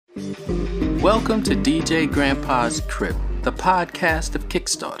Welcome to DJ Grandpa's Crib, the podcast of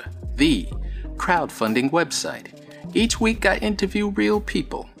Kickstarter, the crowdfunding website. Each week I interview real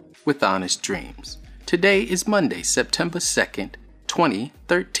people with honest dreams. Today is Monday, September 2nd,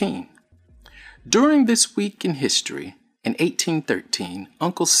 2013. During this week in history, in 1813,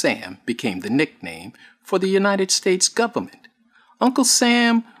 Uncle Sam became the nickname for the United States government. Uncle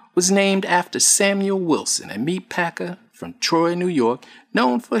Sam was named after Samuel Wilson, a meat packer from Troy, New York,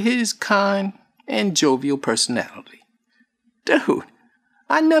 known for his kind and jovial personality. Dude,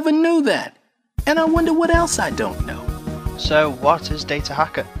 I never knew that, and I wonder what else I don't know. So, what is Data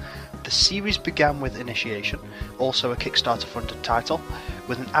Hacker? The series began with Initiation, also a Kickstarter-funded title,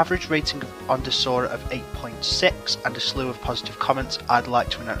 with an average rating on Desora of 8.6 and a slew of positive comments. I'd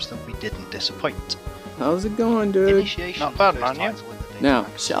like to announce that we didn't disappoint. How's it going, dude? Initiation, not bad, man, yeah. Now,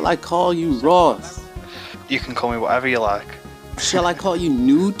 shall I call you Ross? You can call me whatever you like. Shall I call you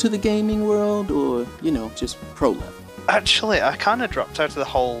new to the gaming world, or, just pro level? Actually, I kind of dropped out of the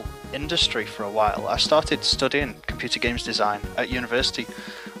whole industry for a while. I started studying computer games design at university,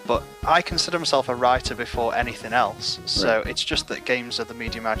 but I consider myself a writer before anything else, so Right. It's just that games are the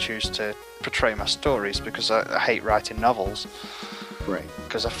medium I choose to portray my stories, because I hate writing novels, Right.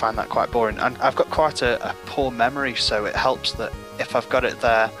 because I find that quite boring. And I've got quite a poor memory, so it helps that if I've got it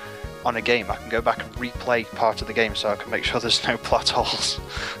there on a game, I can go back and replay part of the game so I can make sure there's no plot holes.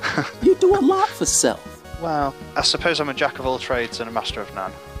 You do a lot for self. Well, I suppose I'm a jack of all trades and a master of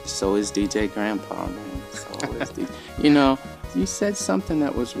none. So is DJ Grandpa, man. So is you said something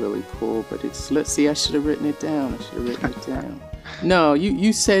that was really cool, but let's see, I should have written it down. No,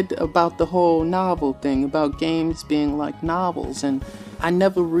 you said about the whole novel thing, about games being like novels, and I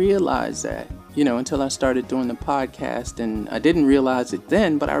never realized that, until I started doing the podcast, and I didn't realize it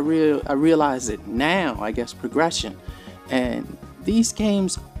then, but I realize it now, I guess, progression. And these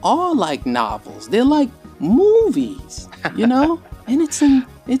games are like novels. They're like movies, And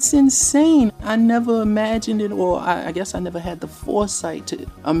it's insane. I never imagined it, or I guess I never had the foresight to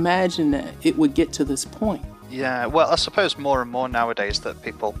imagine that it would get to this point. Yeah, well, I suppose more and more nowadays that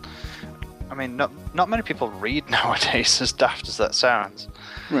people... I mean, not many people read nowadays, as daft as that sounds.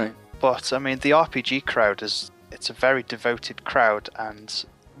 Right. But, I mean, the RPG crowd it's a very devoted crowd, and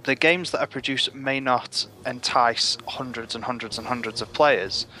the games that I produce may not entice hundreds and hundreds and hundreds of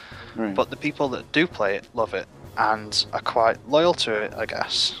players, Right. but the people that do play it love it, and are quite loyal to it, I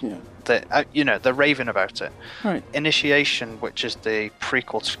guess. Yeah. They're raving about it. Right. Initiation, which is the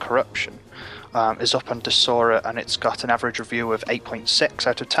prequel to Corruption, is up on Desora, and it's got an average review of 8.6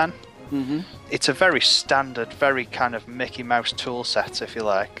 out of 10. Mm-hmm. It's a very standard, very kind of Mickey Mouse tool set, if you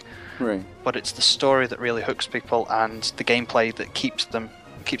like. Right. But it's the story that really hooks people, and the gameplay that keeps them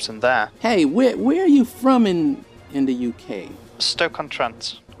there. Hey, where are you from in the UK?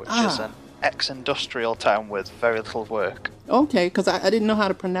 Stoke-on-Trent, which is an ex-industrial town with very little work. Okay, because I didn't know how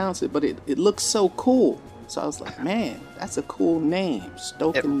to pronounce it, but it looks so cool. So I was like, man, that's a cool name,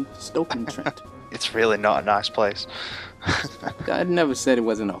 Stoke-on-Trent. It's really not a nice place. I never said it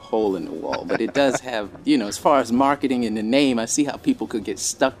wasn't a hole in the wall, but it does have, as far as marketing and the name, I see how people could get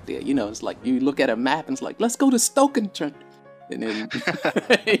stuck there. It's like you look at a map and it's like, let's go to Stoke-on-Trent. And then,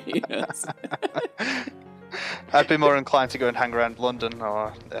 I'd be more inclined to go and hang around London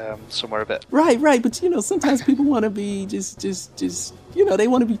or somewhere a bit. Right, but sometimes people want to be just they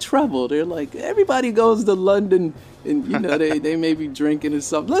want to be troubled. They're like, everybody goes to London and they may be drinking or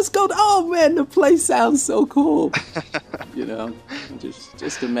something. Let's go. Oh man, the place sounds so cool.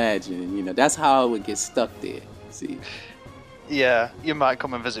 Just imagine. That's how I would get stuck there. See. Yeah, you might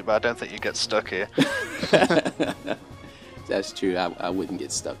come and visit, but I don't think you get stuck here. That's true. I wouldn't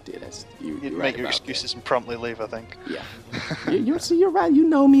get stuck there. You'd You'd right make your about excuses and promptly leave, I think. Yeah. You're right. You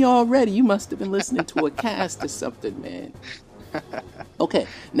know me already. You must have been listening to a cast or something, man. Okay.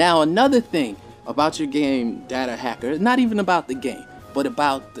 Now, another thing about your game, Data Hacker, not even about the game, but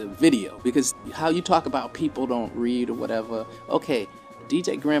about the video. Because how you talk about people don't read or whatever. Okay,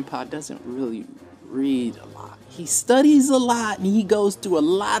 DJ Grandpa doesn't really read a lot. He studies a lot, and he goes through a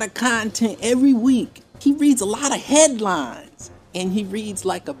lot of content every week. He reads a lot of headlines, and he reads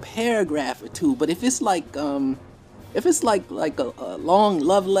like a paragraph or two. But if it's like a long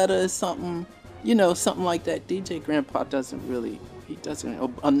love letter or something, something like that, DJ Grandpa doesn't really.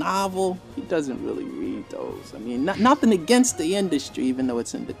 A novel, he doesn't really read those. I mean, nothing against the industry, even though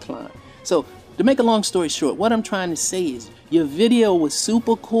it's in decline. So, to make a long story short, what I'm trying to say is your video was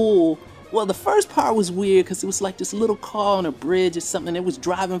super cool. Well, the first part was weird because it was like this little car on a bridge or something. It was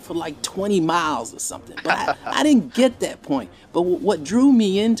driving for like 20 miles or something. But I didn't get that point. But what drew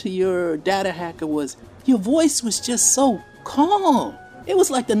me into your Data Hacker was your voice was just so calm. It was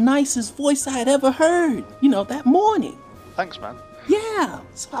like the nicest voice I had ever heard, that morning. Thanks, man. Yeah,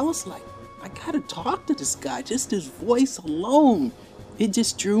 so I was like, I gotta talk to this guy. Just his voice alone, it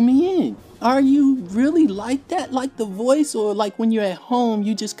just drew me in. Are you really like that, like the voice, or like when you're at home,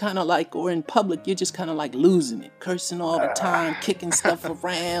 you just kind of like, or in public, you're just kind of like losing it, cursing all the time, kicking stuff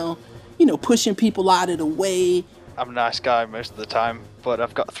around, pushing people out of the way? I'm a nice guy most of the time, but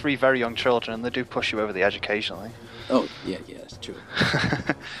I've got 3 very young children and they do push you over the edge occasionally. Oh, yeah, it's true.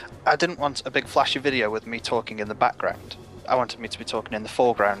 I didn't want a big flashy video with me talking in the background. I wanted me to be talking in the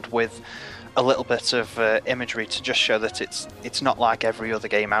foreground with a little bit of imagery to just show that it's not like every other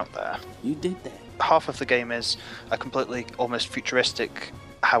game out there. You did that. Half of the game is a completely almost futuristic,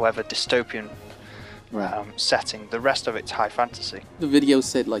 however dystopian setting. The rest of it's high fantasy. The video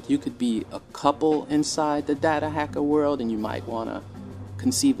said like you could be a couple inside the data hacker world and you might want to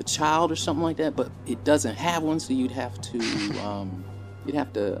conceive a child or something like that, but it doesn't have one, so you'd have to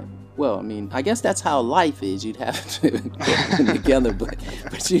well, I mean, I guess that's how life is. You'd have to put one together,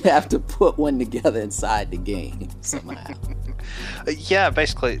 but you'd have to put one together inside the game somehow. Yeah,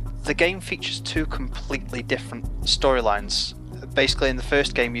 basically, the game features 2 completely different storylines. Basically, in the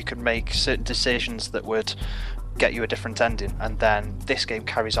first game, you could make certain decisions that would get you a different ending, and then this game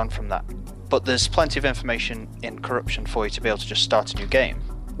carries on from that. But there's plenty of information in Corruption for you to be able to just start a new game.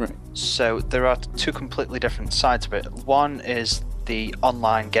 Right. So there are 2 completely different sides of it. One is the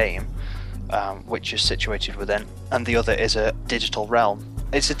online game, which is situated within, and the other is a digital realm.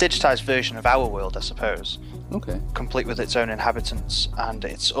 It's a digitized version of our world, I suppose. Okay. Complete with its own inhabitants, and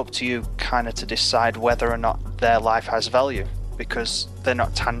it's up to you kind of to decide whether or not their life has value, because they're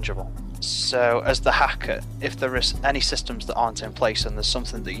not tangible. So as the hacker, if there is any systems that aren't in place and there's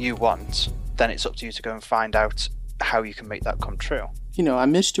something that you want, then it's up to you to go and find out how you can make that come true. I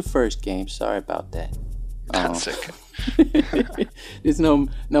missed your first game. Sorry about that. That's okay. There's no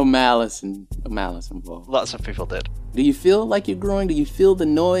malice involved. Lots of people did. Do you feel like you're growing? Do you feel the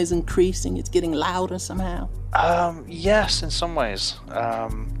noise increasing? It's getting louder somehow? Yes, in some ways.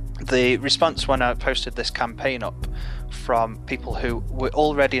 The response when I posted this campaign up from people who were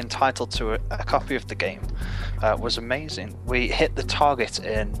already entitled to a copy of the game was amazing. We hit the target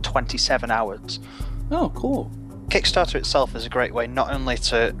in 27 hours. Oh, cool. Kickstarter itself is a great way not only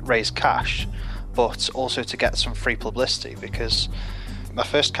to raise cash, but also to get some free publicity, because my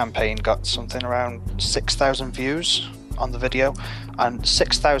first campaign got something around 6,000 views on the video, and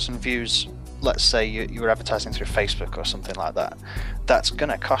 6,000 views, let's say you were advertising through Facebook or something like that, that's going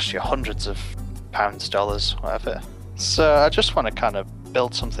to cost you hundreds of pounds, dollars, whatever. So I just want to kind of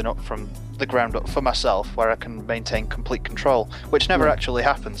build something up from the ground up for myself where I can maintain complete control, which never actually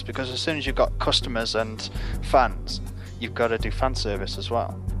happens, because as soon as you've got customers and fans, you've got to do fan service as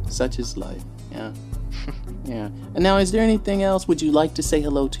well. Such is life. Yeah. Yeah. And now, is there anything else? Would you like to say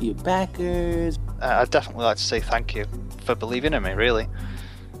hello to your backers? I'd definitely like to say thank you for believing in me, really.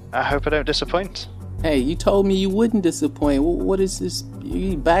 I hope I don't disappoint. Hey, you told me you wouldn't disappoint. What is this? Are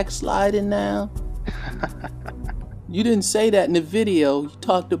you backsliding now? You didn't say that in the video.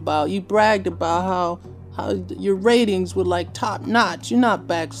 You bragged about how your ratings were like top notch. You're not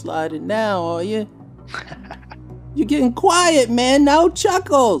backsliding now, are you? You're getting quiet, man. No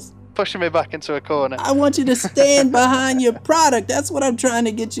chuckles. Pushing me back into a corner. I want you to stand behind your product. That's what I'm trying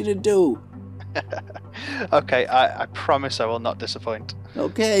to get you to do. Okay, I promise I will not disappoint.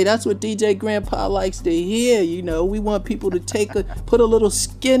 Okay, that's what DJ Grandpa likes to hear. We want people to put a little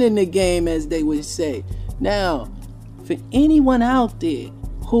skin in the game, as they would say. Now, for anyone out there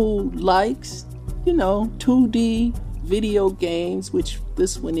who likes, 2D video games, which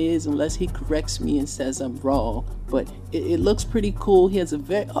this one is, unless he corrects me and says I'm wrong, but it looks pretty cool. He has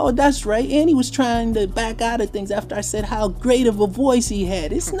that's right, and he was trying to back out of things after I said how great of a voice he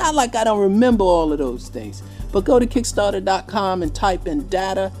had. It's not like I don't remember all of those things. But go to Kickstarter.com and type in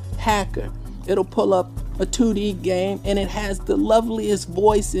Data Hacker. It'll pull up a 2D game, and it has the loveliest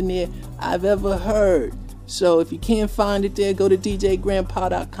voice in there I've ever heard. So if you can't find it there, go to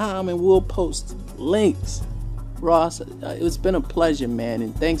djgrandpa.com and we'll post links. Ross, it's been a pleasure, man,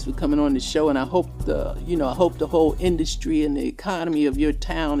 and thanks for coming on the show. And I hope the whole industry and the economy of your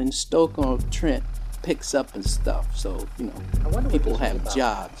town in Stoke-on-Trent picks up and stuff. So people have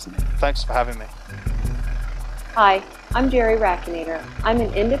jobs now. Thanks for having me. Hi, I'm Jerry Rackinator. I'm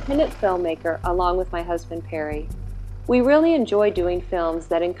an independent filmmaker along with my husband Perry. We really enjoy doing films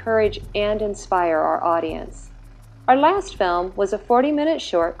that encourage and inspire our audience. Our last film was a 40-minute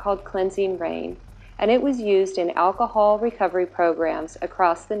short called Cleansing Rain, and it was used in alcohol recovery programs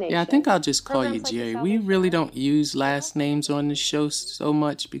across the nation. Yeah, I think I'll just call you Jerry. We really don't use last names on the show so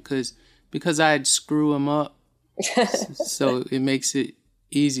much because I'd screw them up. So it makes it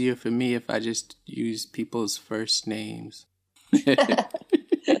easier for me if I just use people's first names.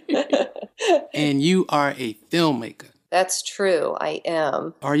 And you are a filmmaker. That's true. I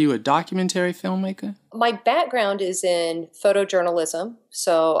am. Are you a documentary filmmaker? My background is in photojournalism,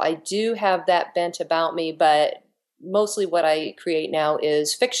 so I do have that bent about me, but mostly what I create now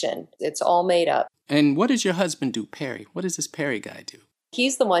is fiction. It's all made up. And what does your husband do, Perry? What does this Perry guy do?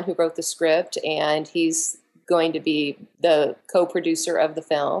 He's the one who wrote the script, and he's going to be the co-producer of the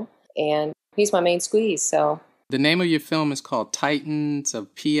film, and he's my main squeeze, so... The name of your film is called Titans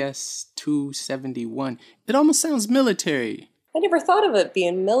of PS-271. It almost sounds military. I never thought of it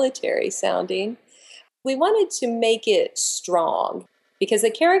being military sounding. We wanted to make it strong because the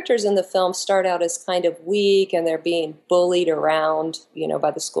characters in the film start out as kind of weak and they're being bullied around,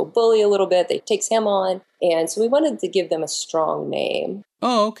 by the school bully a little bit. They takes him on. And so we wanted to give them a strong name.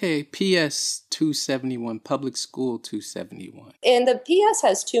 Oh, okay. PS-271, Public School 271. And the PS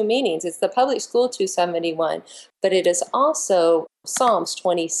has two meanings. It's the Public School 271, but it is also Psalms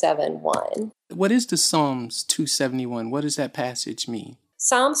 27:1. What is the Psalms 271? What does that passage mean?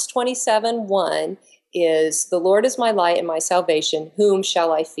 Psalms 27:1 is, "The Lord is my light and my salvation. Whom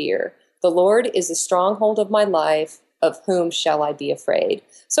shall I fear? The Lord is the stronghold of my life. Of whom shall I be afraid?"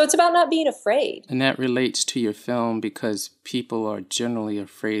 So it's about not being afraid. And that relates to your film because people are generally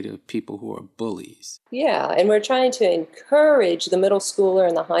afraid of people who are bullies. Yeah, and we're trying to encourage the middle schooler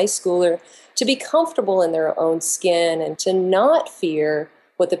and the high schooler to be comfortable in their own skin and to not fear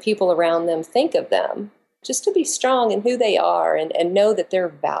what the people around them think of them. Just to be strong in who they are and know that they're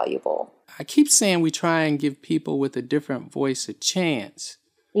valuable. I keep saying we try and give people with a different voice a chance.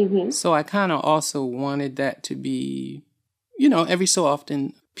 Mm-hmm. So I kind of also wanted that to be, every so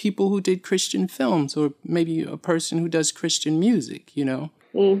often people who did Christian films or maybe a person who does Christian music,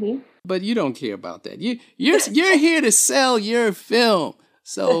 Mm-hmm. But you don't care about that. You're here to sell your film.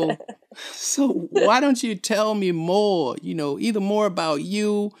 So why don't you tell me more, either more about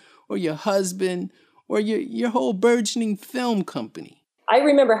you or your husband or your whole burgeoning film company? I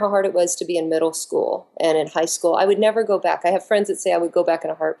remember how hard it was to be in middle school and in high school. I would never go back. I have friends that say I would go back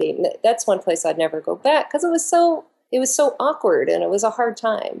in a heartbeat. And that's one place I'd never go back because it was so awkward and it was a hard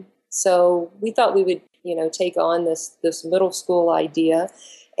time. So we thought we would, take on this middle school idea.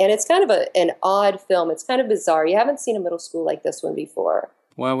 And it's kind of an odd film. It's kind of bizarre. You haven't seen a middle school like this one before.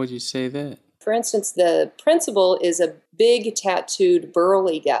 Why would you say that? For instance, the principal is a big tattooed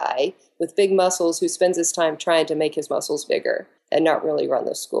burly guy with big muscles who spends his time trying to make his muscles bigger and not really run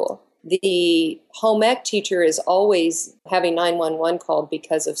the school. The home ec teacher is always having 911 called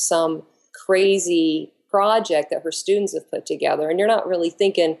because of some crazy project that her students have put together. And you're not really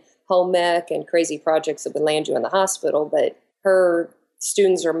thinking home ec and crazy projects that would land you in the hospital, but her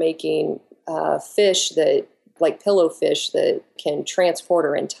students are making fish that, like pillowfish, that can transport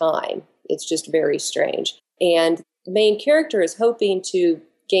her in time. It's just very strange. And the main character is hoping to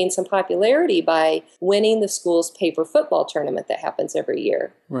gain some popularity by winning the school's paper football tournament that happens every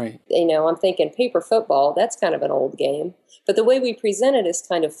year. Right. I'm thinking paper football, that's kind of an old game. But the way we present it is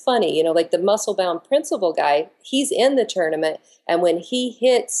kind of funny. Like the muscle-bound principal guy, he's in the tournament, and when he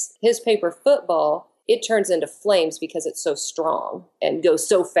hits his paper football, it turns into flames because it's so strong and goes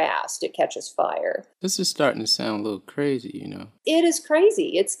so fast, it catches fire. This is starting to sound a little crazy, It is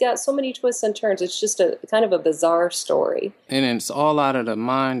crazy. It's got so many twists and turns. It's just a kind of a bizarre story. And it's all out of the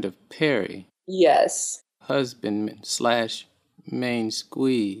mind of Perry. Yes. Husband/main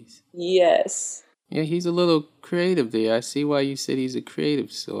squeeze. Yes. Yeah, he's a little creative there. I see why you said he's a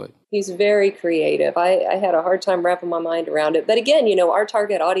creative sort. He's very creative. I had a hard time wrapping my mind around it. But again, our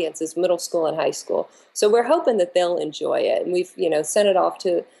target audience is middle school and high school. So we're hoping that they'll enjoy it. And we've, sent it off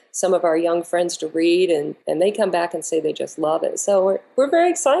to some of our young friends to read, and they come back and say they just love it. So we're very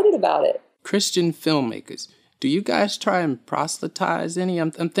excited about it. Christian filmmakers. Do you guys try and proselytize any?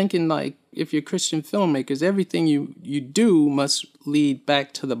 I'm thinking like if you're Christian filmmakers, everything you do must lead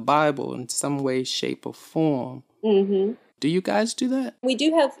back to the Bible in some way, shape, or form. Mm-hmm. Do you guys do that? We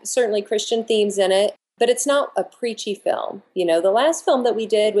do have certainly Christian themes in it, but it's not a preachy film. The last film that we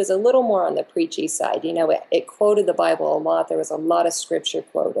did was a little more on the preachy side. It quoted the Bible a lot. There was a lot of scripture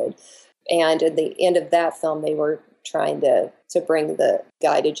quoted. And at the end of that film, they were trying to bring the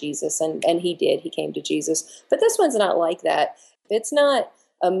guy to Jesus, and he did. He came to Jesus. But this one's not like that. It's not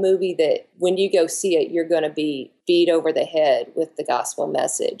a movie that when you go see it, you're going to be beat over the head with the gospel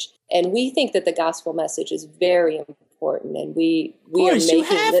message. And we think that the gospel message is very important, and we are making you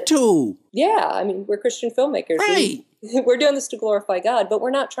have to. Yeah, we're Christian filmmakers. Right. We're doing this to glorify God, but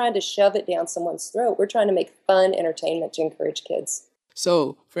we're not trying to shove it down someone's throat. We're trying to make fun entertainment to encourage kids.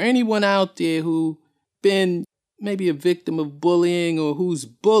 So for anyone out there who been maybe a victim of bullying or who's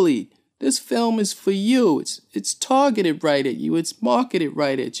bullied, this film is for you. It's targeted right at you. It's marketed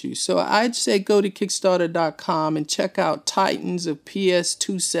right at you. So I'd say go to Kickstarter.com and check out Titans of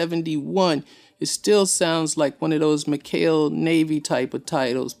PS271. It still sounds like one of those McHale Navy type of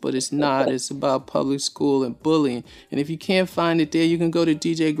titles, but it's not. It's about public school and bullying. And if you can't find it there, you can go to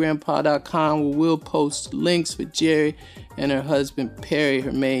djgrandpa.com where we'll post links for Jerry and her husband Perry,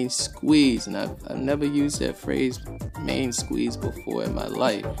 her main squeeze. And I've never used that phrase main squeeze before in my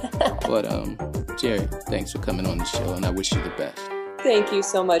life. But Jerry, thanks for coming on the show, and I wish you the best. Thank you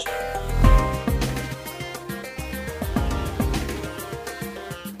so much.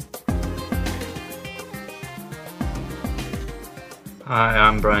 Hi,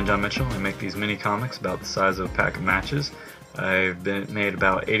 I'm Brian John Mitchell. I make these mini comics about the size of a pack of matches. I've made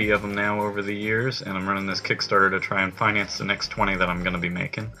about 80 of them now over the years, and I'm running this Kickstarter to try and finance the next 20 that I'm going to be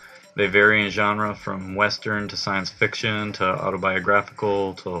making. They vary in genre from Western to science fiction to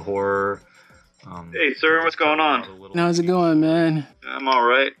autobiographical to horror. Hey, sir, what's going on? How's it going, man? I'm all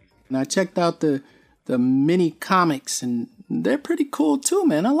right. And I checked out the mini comics, and they're pretty cool too,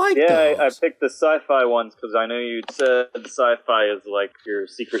 man. I like those. Yeah, I picked the sci-fi ones because I know you said sci-fi is like your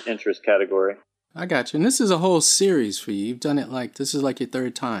secret interest category. I got you. And this is a whole series for you. You've done it this is like your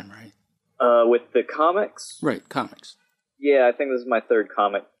third time, right? With the comics? Right, comics. Yeah, I think this is my third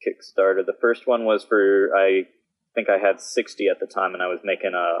comic Kickstarter. The first one was I think I had 60 at the time, and I was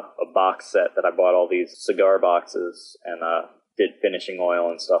making a box set that I bought all these cigar boxes and did finishing oil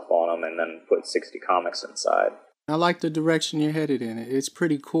and stuff on them, and then put 60 comics inside. I like the direction you're headed in. It's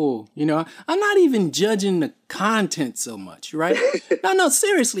pretty cool. You know, I'm not even judging the content so much, right? No,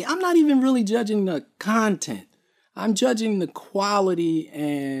 seriously. I'm not even really judging the content. I'm judging the quality,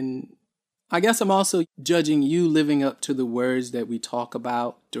 and I guess I'm also judging you living up to the words that we talk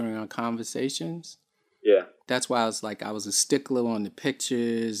about during our conversations. Yeah. That's why I was a stickler on the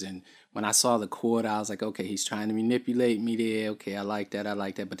pictures, and when I saw the quarter, I was like, okay, he's trying to manipulate me there. Okay, I like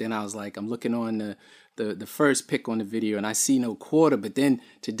that. But then I was like, I'm looking on the first pick on the video, and I see no quarter. But then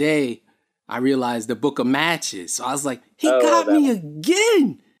today, I realized the book of matches. So I was like, he got me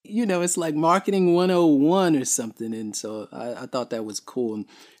again. You know, it's like marketing 101 or something. And so I thought that was cool.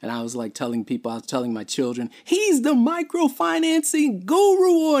 And I was like telling my children, he's the microfinancing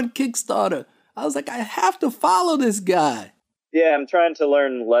guru on Kickstarter. I was like, I have to follow this guy. Yeah, I'm trying to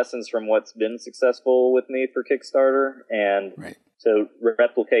learn lessons from what's been successful with me for Kickstarter and to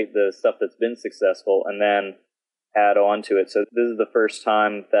replicate the stuff that's been successful and then add on to it. So this is the first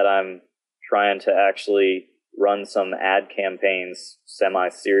time that I'm trying to actually run some ad campaigns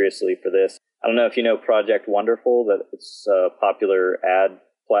semi-seriously for this. I don't know if you know Project Wonderful, that it's a popular ad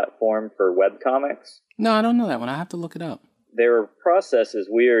platform for webcomics. No, I don't know that one. I have to look it up. Their process is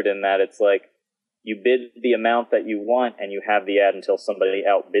weird in that it's like you bid the amount that you want and you have the ad until somebody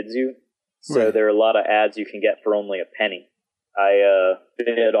outbids you. So there are a lot of ads you can get for only a penny. I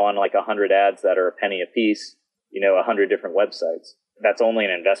bid on like 100 ads that are a penny a piece, 100 different websites. That's only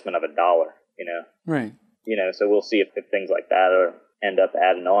an investment of $1, Right. So we'll see if things like that end up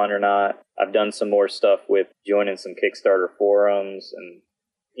adding on or not. I've done some more stuff with joining some Kickstarter forums and,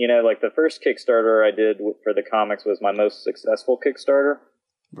 like the first Kickstarter I did for the comics was my most successful Kickstarter.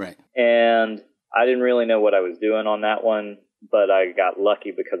 Right. And I didn't really know what I was doing on that one, but I got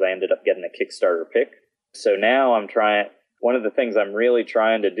lucky because I ended up getting a Kickstarter pick. So now one of the things I'm really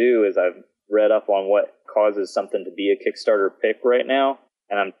trying to do is I've read up on what causes something to be a Kickstarter pick right now,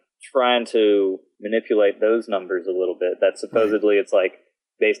 and I'm trying to manipulate those numbers a little bit. That supposedly it's like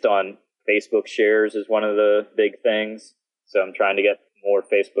based on Facebook shares is one of the big things. So I'm trying to get more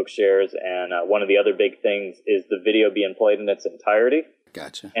Facebook shares, and one of the other big things is the video being played in its entirety.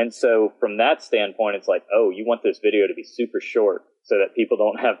 Gotcha. And so from that standpoint, it's like, oh, you want this video to be super short so that people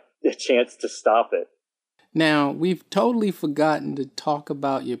don't have a chance to stop it. Now, we've totally forgotten to talk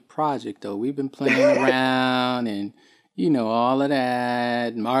about your project, though. We've been playing around and, all of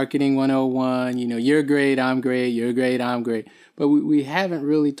that, marketing 101, you're great, I'm great, you're great, I'm great. But we haven't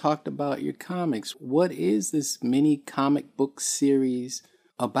really talked about your comics. What is this mini comic book series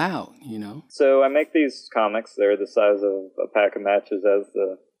about, So I make these comics. They're the size of a pack of matches, as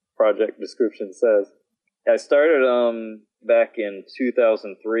the project description says. I started back in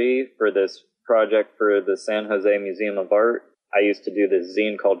 2003 for this project for the San Jose Museum of Art. I used to do this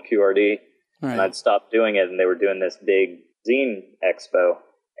zine called QRD, and I'd stopped doing it, and they were doing this big zine expo,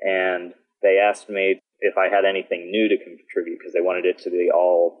 and they asked me if I had anything new to contribute because they wanted it to be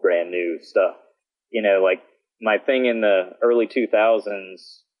all brand new stuff. Like my thing in the early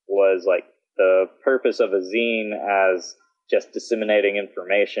 2000s was like the purpose of a zine as just disseminating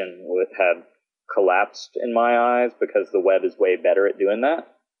information had collapsed in my eyes because the web is way better at doing that.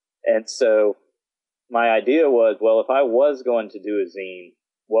 And so my idea was, well, if I was going to do a zine,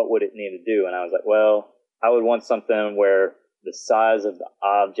 what would it need to do? And I was like, well, I would want something where the size of the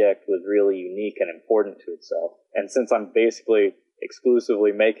object was really unique and important to itself. And since I'm basically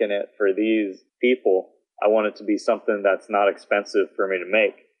exclusively making it for these people, I want it to be something that's not expensive for me to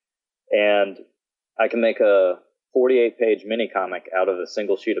make. And I can make a 48-page mini comic out of a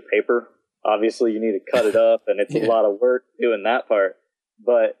single sheet of paper. Obviously, you need to cut it up, and it's a lot of work doing that part.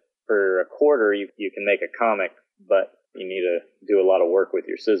 But for a quarter, you can make a comic, but you need to do a lot of work with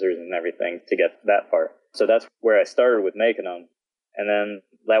your scissors and everything to get that part. So that's where I started with making them. And then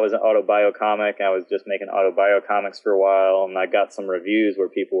that was an autobio comic. I was just making autobio comics for a while, and I got some reviews where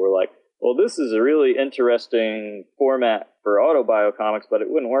people were like, well, this is a really interesting format for autobio comics, but it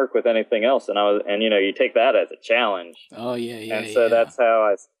wouldn't work with anything else. And you take that as a challenge. Oh, yeah. And so that's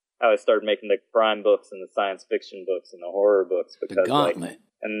how I started making the crime books and the science fiction books and the horror books. Because, the Gauntlet.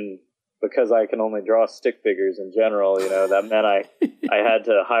 And because I can only draw stick figures in general, that meant I had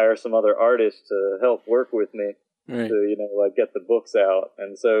to hire some other artists to help work with me to, get the books out.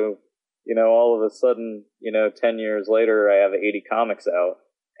 And so, all of a sudden, 10 years later, I have 80 comics out,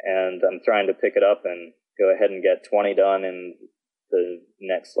 and I'm trying to pick it up and go ahead and get 20 done in the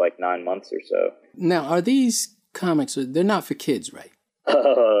next 9 months or so. Now, are these comics, they're not for kids, right?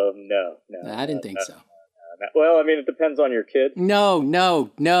 No. I didn't think so. Well, I mean, it depends on your kid. No.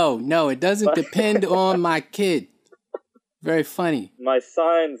 It doesn't depend on my kid. Very funny. My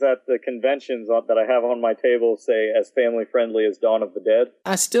signs at the conventions that I have on my table say, as family friendly as Dawn of the Dead.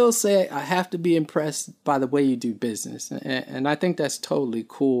 I still say I have to be impressed by the way you do business. And I think that's totally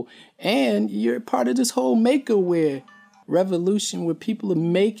cool. And you're part of this whole makerware revolution where people are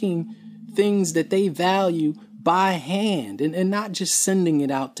making things that they value by hand and not just sending it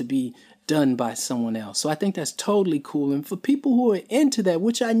out to be done by someone else. So I think that's totally cool. And for people who are into that,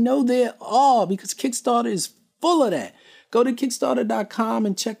 which I know there are, because Kickstarter is full of that, go to Kickstarter.com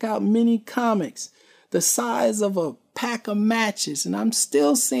and check out mini comics, the size of a pack of matches. And I'm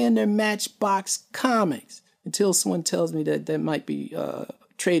still saying they're Matchbox comics until someone tells me that might be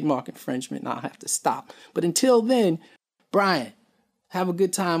trademark infringement and I'll have to stop. But until then, Brian, have a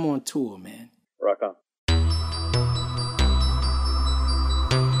good time on tour, man. Rock on.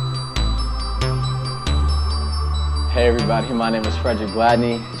 Hey everybody, my name is Frederick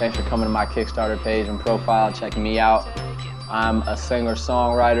Gladney. Thanks for coming to my Kickstarter page and profile, checking me out. I'm a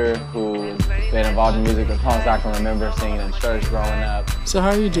singer-songwriter who's been involved in music as long as I can remember, singing in church growing up. So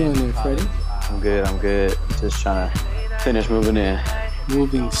how are you doing there, Freddie? I'm good. Just trying to finish moving in.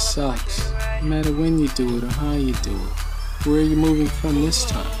 Moving sucks. No matter when you do it or how you do it. Where are you moving from this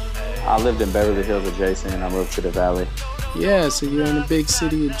time? I lived in Beverly Hills adjacent and I moved to the Valley. Yeah, so you're in the big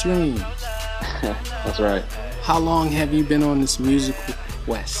city of dreams. That's right. How long have you been on this musical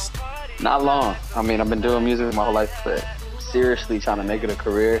quest? Not long. I mean, I've been doing music my whole life, but seriously trying to make it a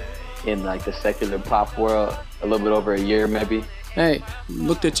career in the secular pop world, a little bit over a year maybe. Hey,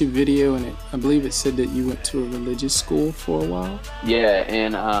 looked at your video and I believe it said that you went to a religious school for a while? Yeah,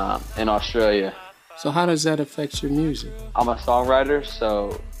 in Australia. So how does that affect your music? I'm a songwriter,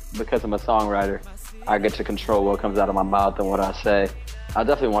 so because I'm a songwriter, I get to control what comes out of my mouth and what I say. I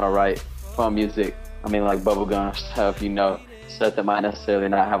definitely want to write fun music. I mean, like bubblegum stuff, stuff that might necessarily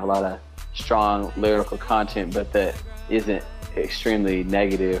not have a lot of strong lyrical content, but that isn't extremely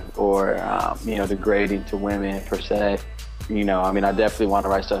negative or, degrading to women per se. I definitely want to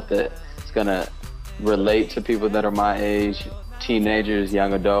write stuff that's going to relate to people that are my age, teenagers,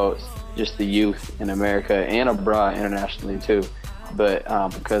 young adults, just the youth in America and abroad internationally too. But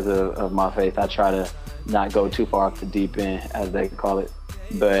because of my faith, I try to not go too far off the deep end, as they call it.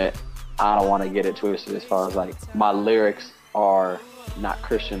 But I don't want to get it twisted as far as my lyrics are not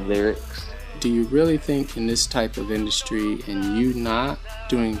Christian lyrics. Do you really think in this type of industry and you not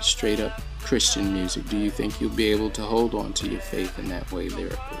doing straight up Christian music, do you think you'll be able to hold on to your faith in that way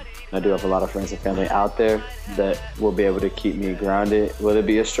lyrically? I do have a lot of friends and family out there that will be able to keep me grounded. Will it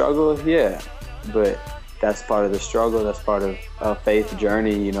be a struggle? Yeah, but that's part of the struggle. That's part of a faith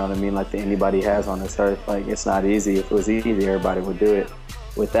journey, you know what I mean? That anybody has on this earth. It's not easy. If it was easy, everybody would do it.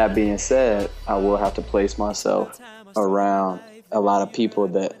 With that being said, I will have to place myself around a lot of people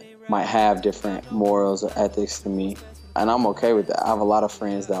that might have different morals or ethics to me. And I'm okay with that. I have a lot of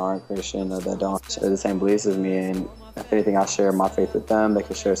friends that aren't Christian or that don't share the same beliefs as me. And if anything, I share my faith with them. They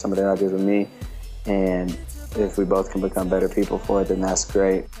can share some of their ideas with me. And if we both can become better people for it, then that's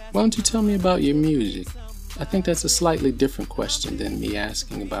great. Why don't you tell me about your music? I think that's a slightly different question than me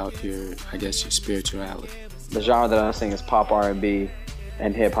asking about your spirituality. The genre that I sing is pop R&B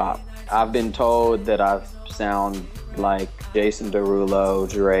and hip hop. I've been told that I sound like Jason Derulo,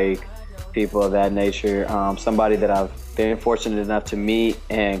 Drake, people of that nature. Somebody that I've been fortunate enough to meet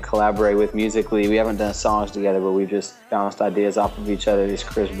and collaborate with musically. We haven't done songs together, but we've just bounced ideas off of each other. Is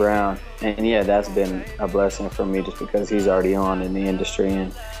Chris Brown. And yeah, that's been a blessing for me just because he's already on in the industry.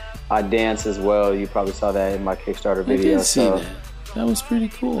 And I dance as well. You probably saw that in my Kickstarter video. I did see that. That was pretty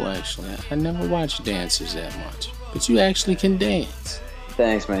cool, actually. I never watched dancers that much. But you actually can dance.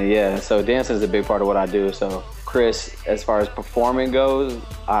 Thanks, man. Yeah, so dancing is a big part of what I do. So Chris, as far as performing goes,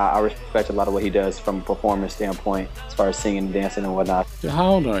 I respect a lot of what he does from a performance standpoint, as far as singing and dancing and whatnot. So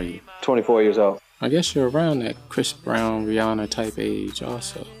how old are you? 24 years old. I guess you're around that Chris Brown, Rihanna type age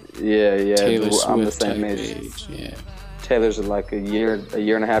also. Yeah. Taylor Swift I'm the same type age. Yeah. Taylor's like a year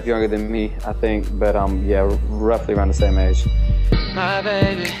and a half younger than me, I think, but yeah, roughly around the same age. My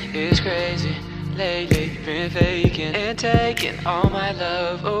baby is crazy. Lately been faking and taking all my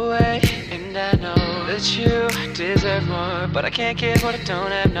love away. And I know that you deserve more, but I can't give what I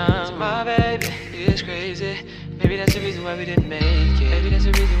don't have now. So my baby is crazy. Maybe that's the reason why we didn't make it. Maybe that's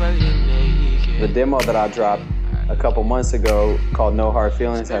the reason why we didn't make it. The demo that I dropped a couple months ago called No Hard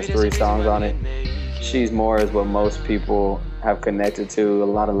Feelings has 3 songs on it. She's More is what most people have connected to. A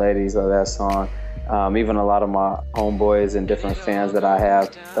lot of ladies love that song. Even a lot of my homeboys and different fans that I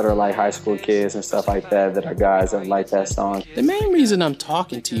have that are like high school kids and stuff like that are guys that like that song. The main reason I'm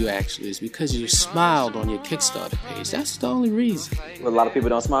talking to you actually is because you smiled on your Kickstarter page. That's the only reason. A lot of people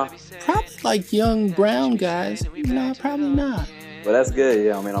don't smile? Probably like young brown guys. No, probably not. Well, that's good.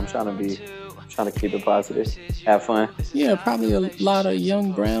 Yeah, I mean, I'm trying to keep it positive, have fun. Yeah, probably a lot of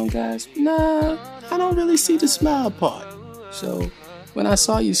young brown guys. Nah, I don't really see the smile part. So when I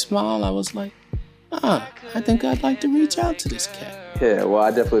saw you smile, I was like, I think I'd like to reach out to this cat. Yeah, well,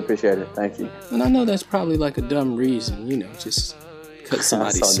 I definitely appreciate it. Thank you. And I know that's probably like a dumb reason, just because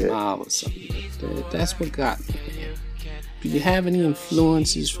somebody smiled or something. But that's what got me, man. Do you have any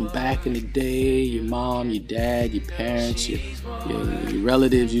influences from back in the day? Your mom, your dad, your parents, your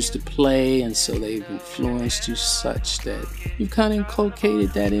relatives used to play, and so they've influenced you such that you've kind of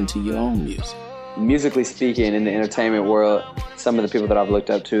inculcated that into your own music? Musically speaking, in the entertainment world, some of the people that I've looked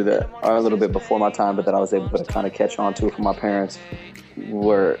up to that are a little bit before my time, but that I was able to kind of catch on to from my parents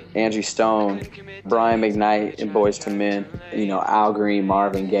were Angie Stone, Brian McKnight and Boyz II Men, Al Green,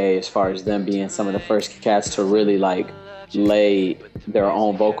 Marvin Gaye, as far as them being some of the first cats to really like lay their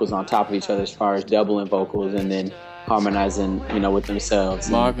own vocals on top of each other as far as doubling vocals and then harmonizing, with themselves.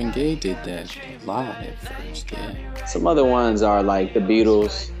 Marvin Gaye did that a lot at first, yeah. Some other ones are like the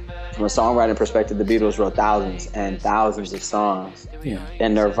Beatles. From a songwriting perspective, the Beatles wrote thousands and thousands of songs. Yeah.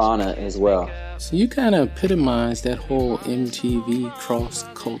 And Nirvana as well. So you kind of epitomize that whole MTV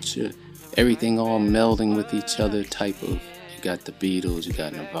cross-culture, everything all melding with each other type of, you got the Beatles, you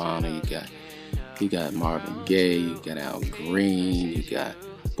got Nirvana, you got Marvin Gaye, you got Al Green, you got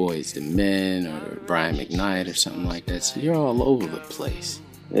Boyz II Men or Brian McKnight or something like that. So you're all over the place.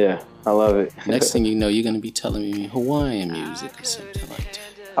 Yeah, I love it. Next thing you know, you're going to be telling me Hawaiian music or something like that.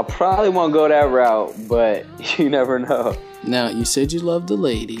 I probably won't go that route, but you never know. Now, you said you love the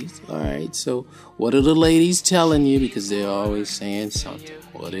ladies. All right, so what are the ladies telling you? Because they're always saying something.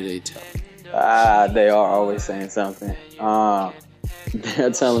 What are they telling you? They are always saying something.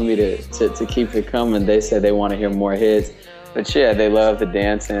 They're telling me to keep it coming. They say they want to hear more hits. But yeah, they love the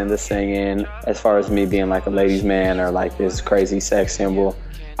dancing, the singing. As far as me being like a ladies' man or like this crazy sex symbol,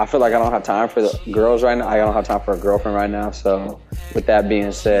 I feel like I don't have time for the girls right now. I don't have time for a girlfriend right now. So with that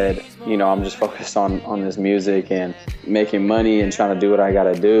being said, I'm just focused on this music and making money and trying to do what I got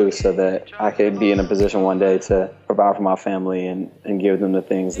to do so that I could be in a position one day to provide for my family and give them the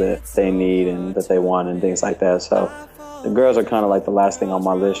things that they need and that they want and things like that. So the girls are kind of like the last thing on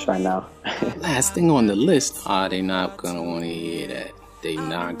my list right now. Last thing on the list? They not going to want to hear that. They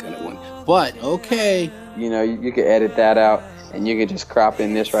not going to want. But, okay. You can edit that out. And you can just crop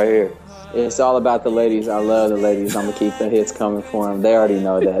in this right here. It's all about the ladies. I love the ladies. I'm going to keep the hits coming for them. They already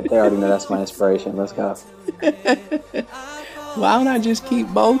know that. They already know that's my inspiration. Let's go. Why don't I just keep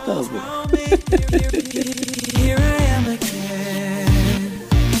both of them? Here I am again.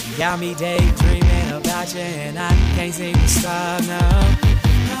 Got me daydreaming about you and I can't seem to stop now.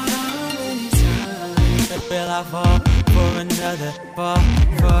 How many times will I fall for another?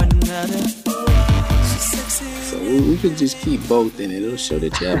 So we could just keep both in it. It'll show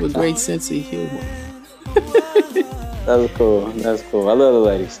that you have a great sense of humor. That's cool. I love the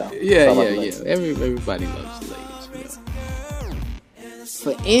ladies. So. Yeah. Everybody loves the ladies.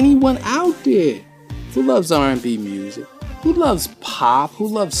 For anyone out there who loves R&B music, who loves pop, who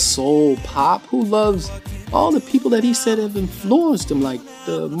loves soul pop, who loves all the people that he said have influenced him, like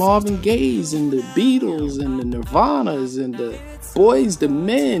the Marvin Gayes and the Beatles and the Nirvanas and the Boys the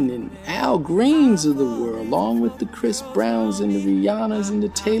Men and Al Greens of the world, along with the Chris Browns and the Rihannas and the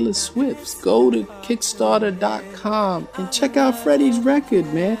Taylor Swifts. Go to Kickstarter.com and check out Freddie's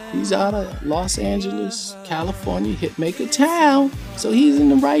record, man. He's out of Los Angeles, California, hitmaker town, so he's in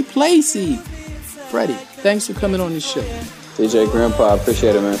the right place. Freddie, thanks for coming on the show. DJ Grandpa, I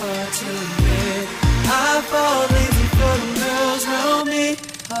appreciate it, man. I fall lazy for the girls around me.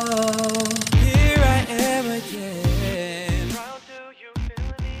 Oh, here I am again. How do you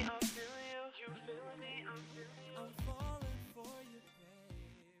feel me? I'm feeling you. You feeling me? I'm feeling you. I'm falling for you,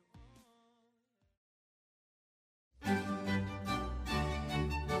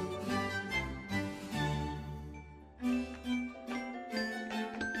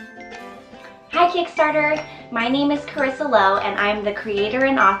 Hi Kickstarter, my name is Carissa Lowe and I'm the creator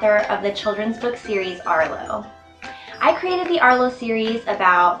and author of the children's book series Arlo. I created the Arlo series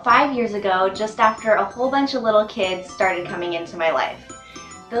about 5 years ago, just after a whole bunch of little kids started coming into my life.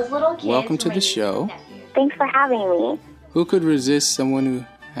 Those little kids. Welcome to the show. Thanks for having me. Who could resist someone who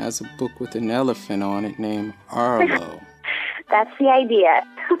has a book with an elephant on it named Arlo? That's the idea.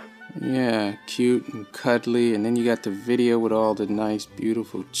 Yeah, cute and cuddly, and then you got the video with all the nice,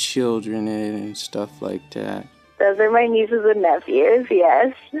 beautiful children in it and stuff like that. Those are my nieces and nephews,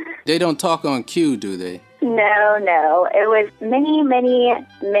 yes. They don't talk on cue, do they? No. It was many, many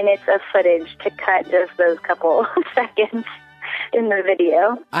minutes of footage to cut just those couple seconds in the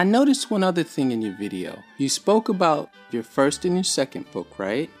video. I noticed one other thing in your video. You spoke about your first and your second book,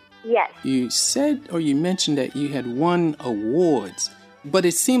 right? Yes. You said or you mentioned that you had won awards, but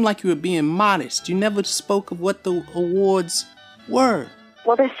it seemed like you were being modest. You never spoke of what the awards were.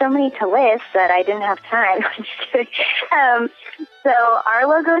 Well, there's so many to list that I didn't have time. I'm just kidding. So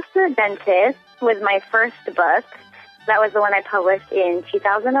Arlo Goes to the Dentist was my first book. That was the one I published in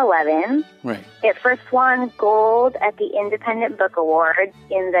 2011. Right. It first won gold at the Independent Book Awards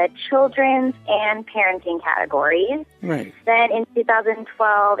in the children's and parenting categories. Right. Then in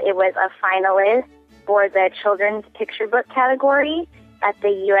 2012, it was a finalist for the children's picture book category at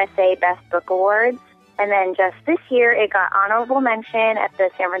the USA Best Book Awards. And then just this year, it got honorable mention at the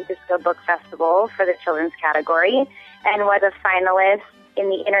San Francisco Book Festival for the children's category and was a finalist in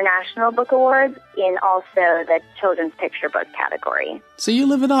the International Book Awards in also the children's picture book category. So you're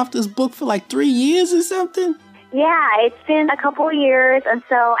living off this book for like 3 years or something? Yeah, it's been a couple of years, and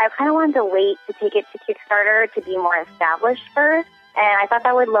so I kind of wanted to wait to take it to Kickstarter to be more established first. And I thought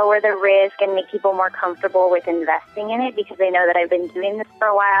that would lower the risk and make people more comfortable with investing in it because they know that I've been doing this for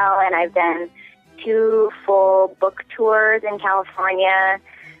a while, and I've done 2 full book tours in California.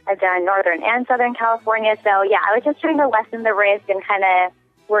 I've done Northern and Southern California. So, yeah, I was just trying to lessen the risk and kind of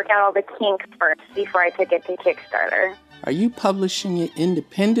work out all the kinks first before I took it to Kickstarter. Are you publishing it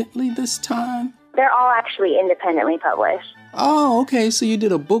independently this time? They're all actually independently published. Oh, okay. So you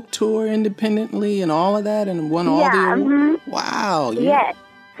did a book tour independently and all of that and won all the awards? Mm-hmm. Wow. Yes.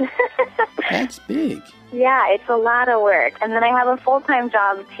 That's big. Yeah, it's a lot of work. And then I have a full-time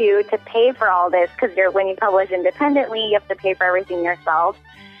job, too, to pay for all this because when you publish independently, you have to pay for everything yourself.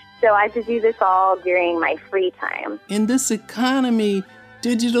 So I have to do this all during my free time. In this economy,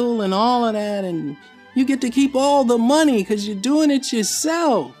 digital and all of that, and you get to keep all the money because you're doing it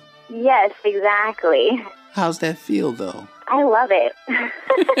yourself. Yes, exactly. How's that feel, though? I love it.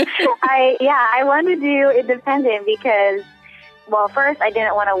 I want to do independent because, well, first I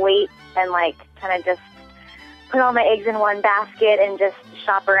didn't want to wait and kind of just put all my eggs in one basket and just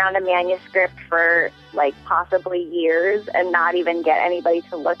shop around a manuscript for possibly years and not even get anybody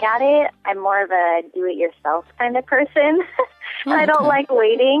to look at it. I'm more of a do-it-yourself kind of person. I don't like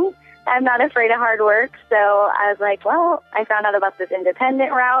waiting. I'm not afraid of hard work. So I was like, well, I found out about this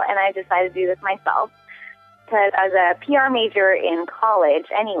independent route and I decided to do this myself because I was a PR major in college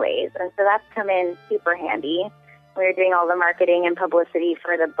anyways. And so that's come in super handy. We were doing all the marketing and publicity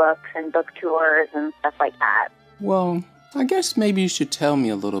for the books and book tours and stuff like that. Well, I guess maybe you should tell me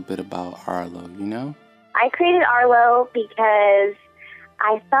a little bit about Arlo, you know? I created Arlo because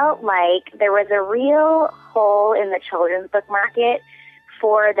I felt like there was a real hole in the children's book market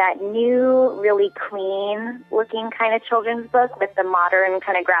for that new, really clean-looking kind of children's book with the modern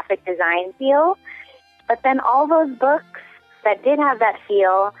kind of graphic design feel. But then all those books that did have that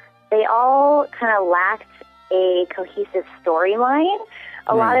feel, they all kind of lacked a cohesive storyline.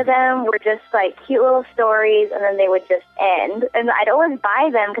 A lot of them were just cute little stories, and then they would just end. And I'd always buy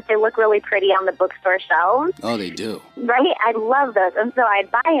them because they look really pretty on the bookstore shelves. Oh, they do. Right? I love those. And so I'd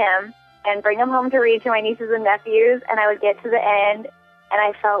buy them and bring them home to read to my nieces and nephews, and I would get to the end, and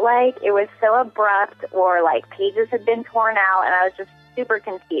I felt like it was so abrupt, or like pages had been torn out, and I was just super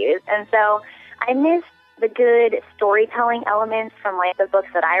confused. And so I missed the good storytelling elements from like the books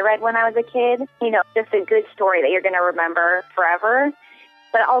that I read when I was a kid. You know, just a good story that you're going to remember forever.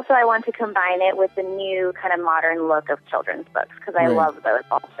 But also I want to combine it with the new kind of modern look of children's books, because I love those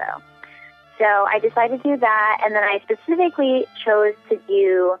also. So I decided to do that, and then I specifically chose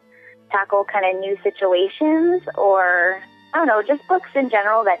to tackle kind of new situations, or I don't know, just books in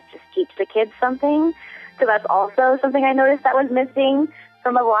general that just teach the kids something. So that's also something I noticed that was missing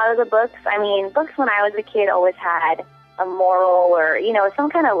from a lot of the books. I mean, books when I was a kid always had a moral or, you know, some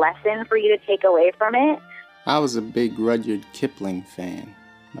kind of lesson for you to take away from it. I was a big Rudyard Kipling fan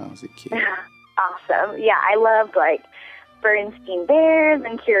when I was a kid. Awesome. Yeah, I loved, like, Bernstein Bears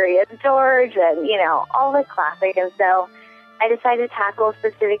and Curious George and, you know, all the classic. And so I decided to tackle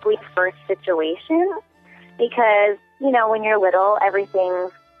specifically first situation because, you know, when you're little,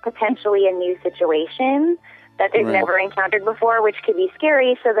 everything's potentially a new situation that they've never encountered before, which could be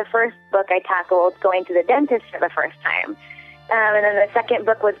scary. So the first book I tackled going to the dentist for the first time. And then the second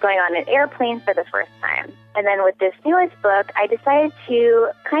book was going on an airplane for the first time. And then with this newest book, I decided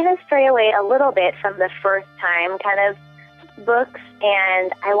to kind of stray away a little bit from the first time kind of books.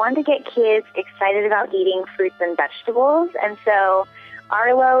 And I wanted to get kids excited about eating fruits and vegetables. And so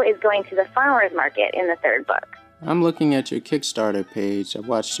Arlo is going to the farmer's market in the third book. I'm looking at your Kickstarter page. I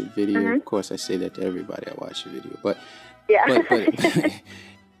watched your video. Of course, I say that to everybody. I watch your video. But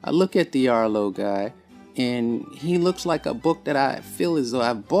I look at the Arlo guy, and he looks like a book that I feel as though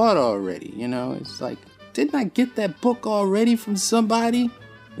I've bought already. You know, it's like, didn't I get that book already from somebody?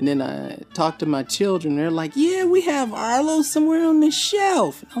 And then I talked to my children. They're like, yeah, we have Arlo somewhere on the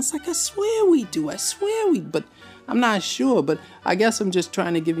shelf. And I was like, I swear we do. But I'm not sure. But I guess I'm just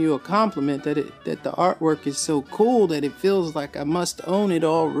trying to give you a compliment that the artwork is so cool that it feels like I must own it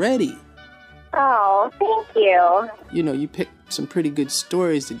already. Oh, thank you. You know, you picked some pretty good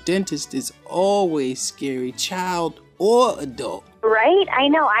stories. The dentist is always scary, child or adult. Right? I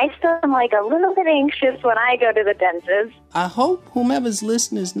know. I still am like a little bit anxious when I go to the dentist. I hope whomever's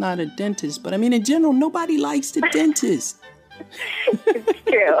listening is not a dentist. But I mean, in general, nobody likes the dentist. It's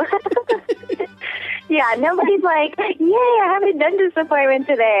true. Yeah, nobody's like, yay, I have a dentist appointment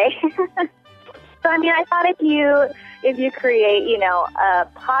today. So, I mean, I thought if you create, you know, a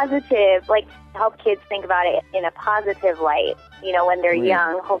positive, like, help kids think about it in a positive light, you know, when they're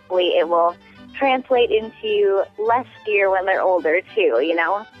young, hopefully it will translate into less fear when they're older, too, you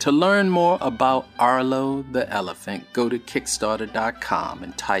know? To learn more about Arlo the elephant, go to Kickstarter.com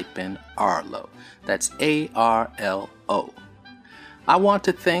and type in Arlo. That's ARLO. I want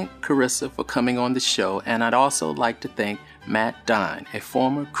to thank Carissa for coming on the show, and I'd also like to thank Matt Dine, a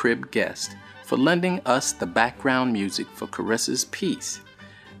former Crib guest, for lending us the background music for Carissa's piece.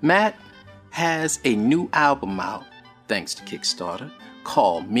 Matt has a new album out, thanks to Kickstarter,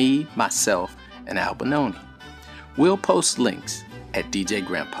 called Me, Myself, and Albinoni. We'll post links at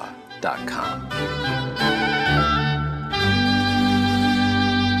djgrandpa.com.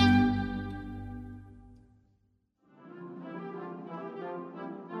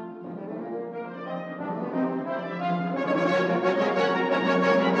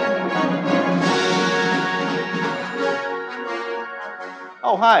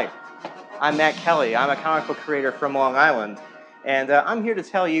 Oh, hi. I'm Matt Kelly. I'm a comic book creator from Long Island, and I'm here to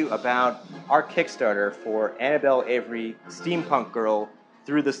tell you about our Kickstarter for Annabelle Avery, Steampunk Girl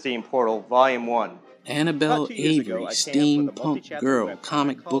Through the Steam Portal, Volume 1. Annabelle Avery, Steampunk Girl,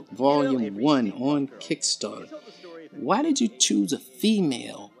 Comic Book Volume 1 on Kickstarter. Why did you choose a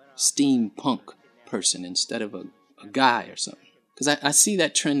female steampunk person instead of a guy or something? Because I see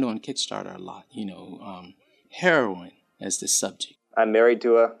that trend on Kickstarter a lot, you know, heroine as the subject. I'm married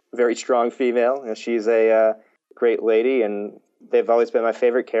to a very strong female, and she's a great lady, and they've always been my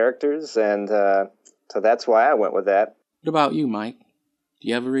favorite characters, and so that's why I went with that. What about you, Mike? Do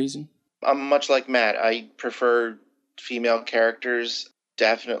you have a reason? I'm much like Matt. I prefer female characters.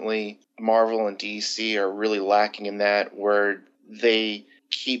 Definitely Marvel and DC are really lacking in that, where they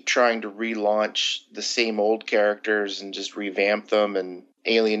keep trying to relaunch the same old characters and just revamp them and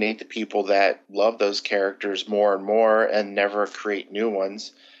alienate the people that love those characters more and more and never create new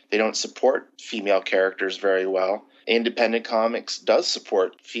ones. They don't support female characters very well. Independent comics does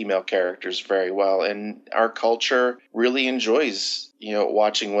support female characters very well, and our culture really enjoys, you know,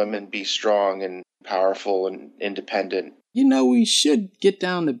 watching women be strong and powerful and independent. You know, we should get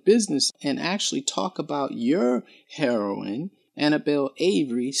down to business and actually talk about your heroine, Annabelle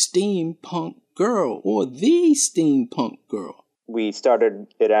Avery, Steampunk Girl, or the Steampunk Girl. we started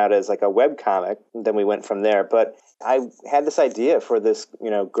it out as like a web comic, and then we went from there. But I had this idea for this,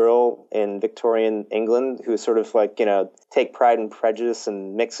 girl in Victorian England who sort of like, take Pride and Prejudice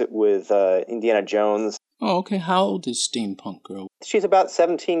and mix it with Indiana Jones. Oh, okay. How old is Steampunk Girl? She's about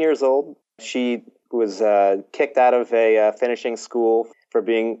 17 years old. She was kicked out of a finishing school for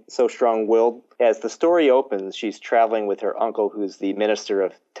being so strong-willed. As the story opens, she's traveling with her uncle, who's the Minister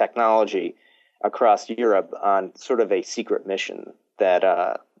of Technology, across Europe on sort of a secret mission that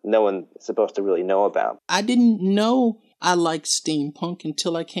no one is supposed to really know about. I didn't know I liked steampunk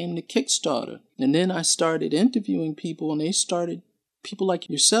until I came to Kickstarter. And then I started interviewing people, and people like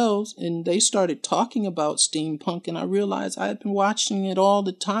yourselves, and they started talking about steampunk, and I realized I had been watching it all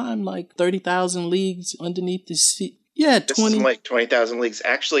the time, like 30,000 Leagues Underneath the Sea. Yeah, This is like 20,000 Leagues.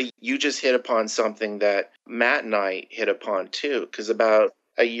 Actually, you just hit upon something that Matt and I hit upon too, because about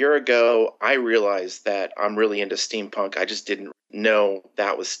a year ago, I realized that I'm really into steampunk. I just didn't know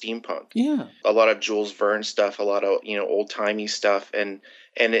that was steampunk. Yeah. A lot of Jules Verne stuff, a lot of, old-timey stuff, and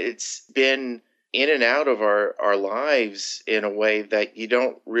it's been in and out of our lives in a way that you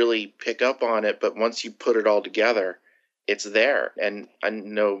don't really pick up on it, but once you put it all together, it's there. And I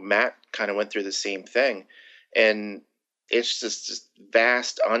know Matt kind of went through the same thing. And it's just this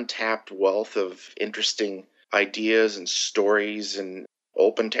vast, untapped wealth of interesting ideas and stories and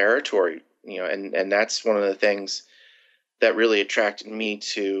open territory, and that's one of the things that really attracted me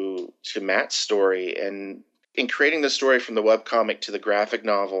to Matt's story. And in creating the story from the webcomic to the graphic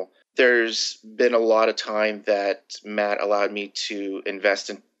novel, there's been a lot of time that Matt allowed me to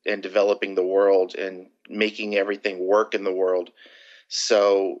invest in developing the world and making everything work in the world.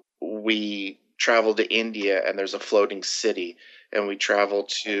 So we traveled to India, and there's a floating city, and we traveled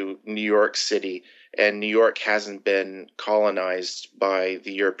to New York City, and New York hasn't been colonized by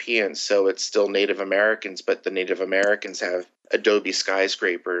the Europeans, so it's still Native Americans, but the Native Americans have Adobe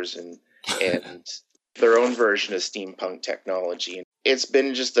skyscrapers and their own version of steampunk technology. And it's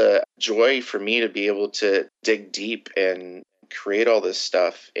been just a joy for me to be able to dig deep and create all this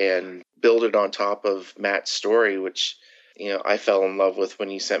stuff and build it on top of Matt's story, which I fell in love with when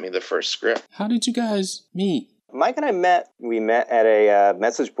he sent me the first script. How did you guys meet? Mike and I we met at a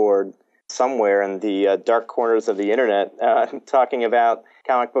message board somewhere in the dark corners of the internet, talking about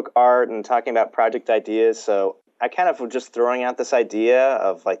comic book art and talking about project ideas. So I kind of was just throwing out this idea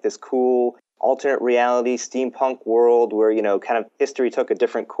of like this cool alternate reality steampunk world where, kind of history took a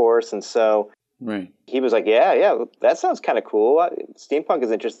different course. And so he was like, yeah, that sounds kind of cool. Steampunk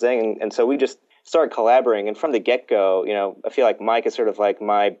is interesting. And so we just started collaborating. And from the get-go, I feel like Mike is sort of like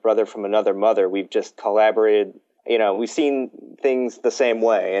my brother from another mother. We've just collaborated. We've seen things the same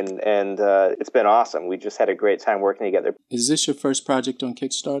way, and it's been awesome. We just had a great time working together. Is this your first project on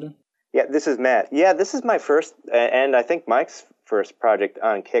Kickstarter? Yeah, this is Matt. Yeah, this is my first, and I think Mike's first project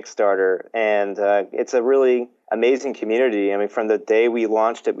on Kickstarter. And it's a really amazing community. I mean, from the day we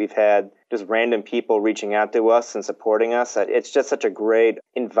launched it, we've had just random people reaching out to us and supporting us. It's just such a great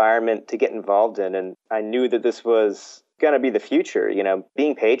environment to get involved in. And I knew that this was going to be the future,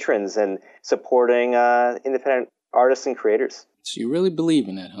 being patrons and supporting independent artists and creators. So you really believe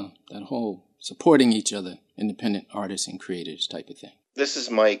in that, huh? That whole supporting each other, independent artists and creators type of thing. This is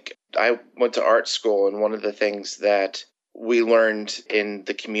Mike. I went to art school, and one of the things that we learned in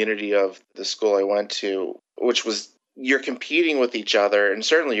the community of the school I went to, which was you're competing with each other, and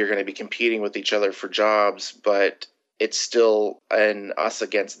certainly you're going to be competing with each other for jobs, but it's still an us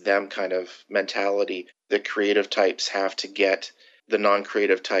against them kind of mentality. The creative types have to get the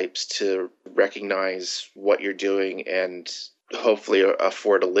non-creative types to recognize what you're doing and hopefully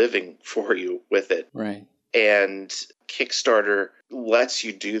afford a living for you with it. Right. And Kickstarter lets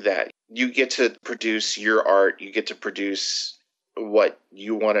you do that. You get to produce your art. You get to produce what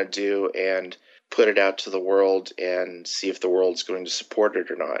you want to do and put it out to the world and see if the world's going to support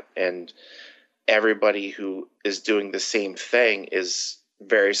it or not. And everybody who is doing the same thing is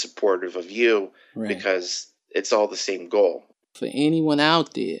very supportive of you because it's all the same goal. For anyone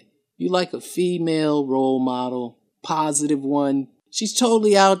out there, you like a female role model, positive one. She's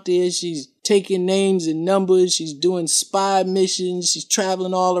totally out there. She's taking names and numbers. She's doing spy missions. She's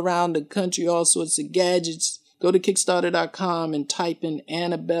traveling all around the country, all sorts of gadgets. Go to Kickstarter.com and type in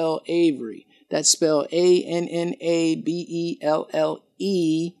Annabelle Avery. That's spelled ANNABELLE,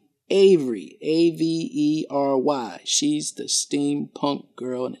 Avery, AVERY. She's the steampunk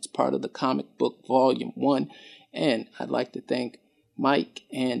girl, and it's part of the comic book volume 1. And I'd like to thank Mike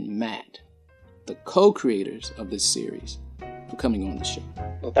and Matt, the co-creators of this series, for coming on the show.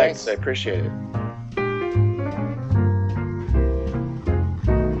 Well, thanks. I appreciate it.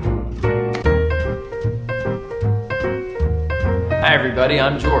 Hi everybody,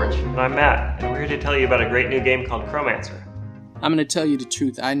 I'm George. And I'm Matt, and we're here to tell you about a great new game called Chromancer. I'm going to tell you the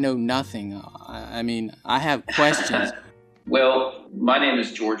truth. I know nothing. I have questions. Well, my name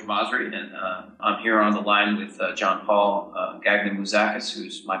is George Masri, and I'm here on the line with John Paul Gagnon-Mouzakis,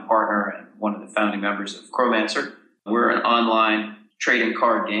 who's my partner and one of the founding members of Chromancer. We're an online trading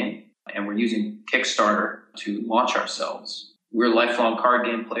card game, and we're using Kickstarter to launch ourselves. We're lifelong card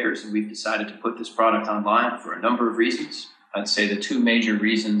game players, and we've decided to put this product online for a number of reasons. I'd say the two major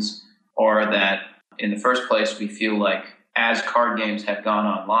reasons are that, in the first place, we feel like as card games have gone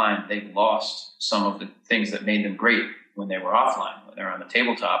online, they've lost some of the things that made them great when they were offline, when they were on the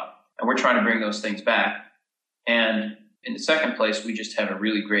tabletop. And we're trying to bring those things back. And in the second place, we just have a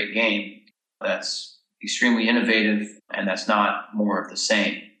really great game that's extremely innovative and that's not more of the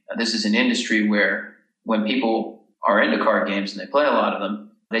same. Now, this is an industry where when people are into card games and they play a lot of them,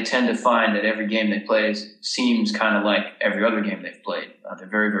 they tend to find that every game they play seems kind of like every other game they've played. They're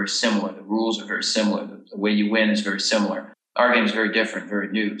very, very similar. The rules are very similar. The way you win is very similar. Our game is very different, very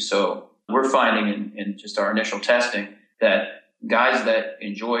new. So we're finding in just our initial testing that guys that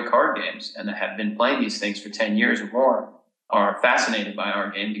enjoy card games and that have been playing these things for 10 years or more are fascinated by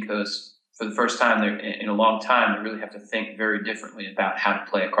our game because for the first time in a long time, they really have to think very differently about how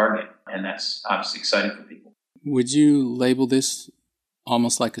to play a card game. And that's obviously exciting for people. Would you label this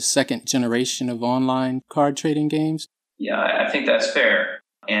almost like a second generation of online card trading games? Yeah, I think that's fair.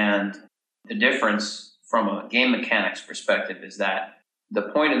 And the difference from a game mechanics perspective is that the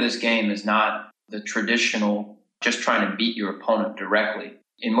point of this game is not the traditional just trying to beat your opponent directly.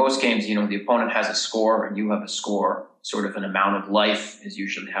 In most games, the opponent has a score and you have a score, sort of an amount of life is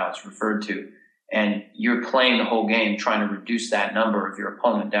usually how it's referred to. And you're playing the whole game trying to reduce that number of your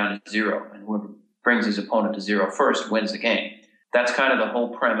opponent down to zero. And whoever brings his opponent to zero first wins the game. That's kind of the whole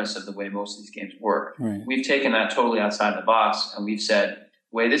premise of the way most of these games work. Right. We've taken that totally outside the box and we've said,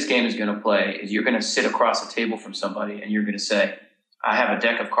 the way this game is going to play is you're going to sit across a table from somebody and you're going to say, I have a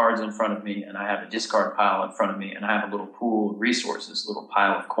deck of cards in front of me and I have a discard pile in front of me and I have a little pool of resources, a little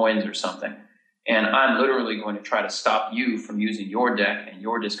pile of coins or something. And I'm literally going to try to stop you from using your deck and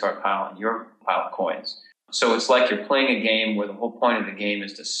your discard pile and your pile of coins. So it's like you're playing a game where the whole point of the game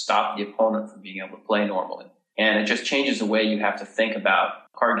is to stop the opponent from being able to play normally. And it just changes the way you have to think about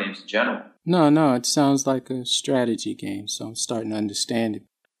card games in general. No, it sounds like a strategy game, so I'm starting to understand it.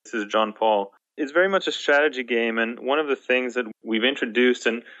 This is John Paul. It's very much a strategy game, and one of the things that we've introduced,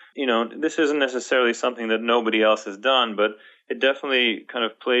 and this isn't necessarily something that nobody else has done, but it definitely kind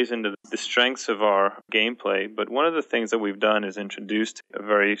of plays into the strengths of our gameplay. But one of the things that we've done is introduced a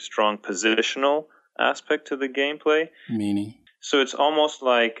very strong positional aspect to the gameplay. Meaning? So it's almost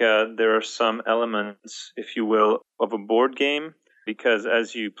like there are some elements, if you will, of a board game, because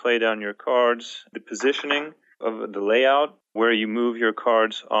as you play down your cards, the positioning of the layout, where you move your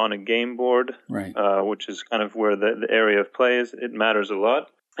cards on a game board, right, which is kind of where the area of play is, it matters a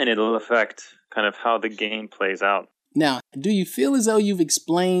lot, and it'll affect kind of how the game plays out. Now, do you feel as though you've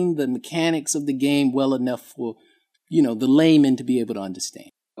explained the mechanics of the game well enough for, the layman to be able to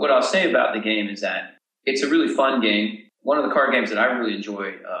understand? What I'll say about the game is that it's a really fun game. One of the card games that I really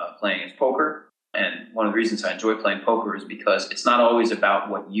enjoy playing is poker. And one of the reasons I enjoy playing poker is because it's not always about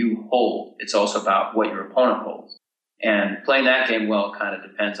what you hold. It's also about what your opponent holds. And playing that game well kind of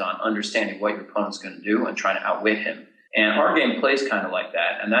depends on understanding what your opponent's going to do and trying to outwit him. And our game plays kind of like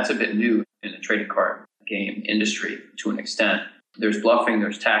that. And that's a bit new in the trading card game industry to an extent. There's bluffing,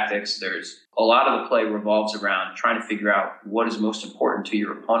 there's tactics, there's a lot of the play revolves around trying to figure out what is most important to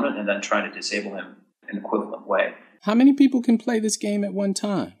your opponent and then trying to disable him in an equivalent way. How many people can play this game at one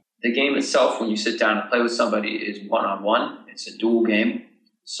time? The game itself, when you sit down and play with somebody, is one-on-one. It's a dual game,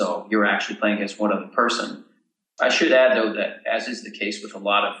 so you're actually playing against one other person. I should add, though, that as is the case with a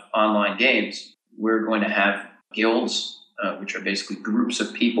lot of online games, we're going to have guilds, which are basically groups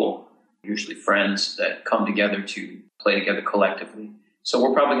of people, usually friends, that come together to play together collectively. So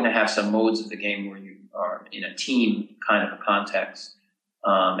we're probably going to have some modes of the game where you are in a team kind of a context.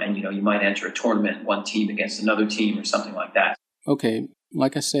 And, you might enter a tournament, one team against another team or something like that. Okay,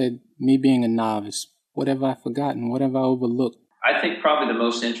 like I said, me being a novice, what have I forgotten? What have I overlooked? I think probably the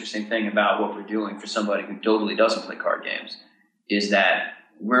most interesting thing about what we're doing for somebody who totally doesn't play card games is that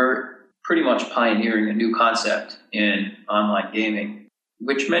we're pretty much pioneering a new concept in online gaming,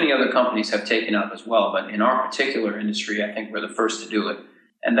 which many other companies have taken up as well. But in our particular industry, I think we're the first to do it.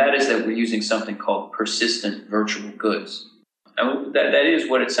 And that is that we're using something called persistent virtual goods. And that is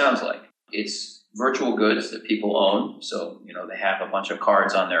what it sounds like. It's virtual goods that people own. So, they have a bunch of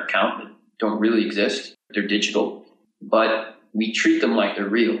cards on their account that don't really exist. They're digital, but we treat them like they're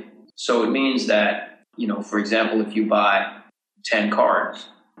real. So it means that, for example, if you buy 10 cards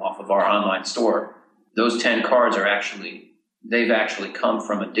off of our online store. Those 10 cards they've actually come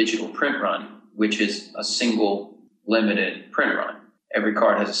from a digital print run, which is a single limited print run. Every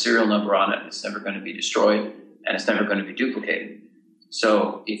card has a serial number on it. It's never going to be destroyed, and it's never going to be duplicated.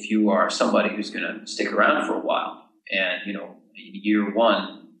 So if you are somebody who's going to stick around for a while, and in year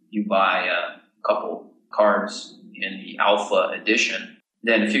one you buy a couple cards in the alpha edition,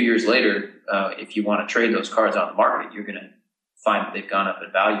 then a few years later, if you want to trade those cards on the market, you're going to find that they've gone up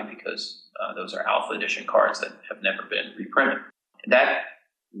in value because those are alpha edition cards that have never been reprinted. That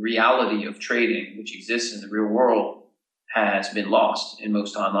reality of trading, which exists in the real world, has been lost in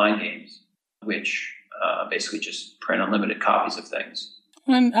most online games, which basically just print unlimited copies of things.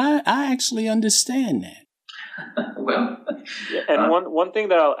 And I actually understand that. Well, and one thing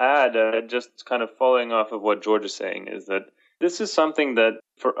that I'll add, just kind of following off of what George is saying, is that this is something that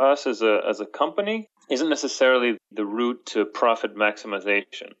for us as a company isn't necessarily the route to profit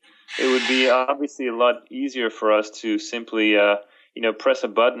maximization. It would be obviously a lot easier for us to simply press a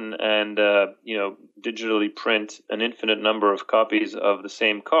button and digitally print an infinite number of copies of the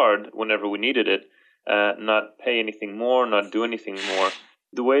same card whenever we needed it, not pay anything more, not do anything more.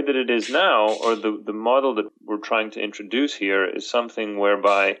 The way that it is now, or the model that we're trying to introduce here, is something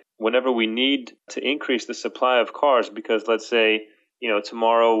whereby whenever we need to increase the supply of cards, because let's say,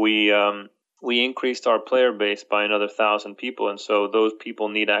 tomorrow we increased our player base by another 1,000 people, and so those people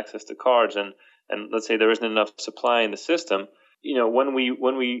need access to cards, and let's say there isn't enough supply in the system, when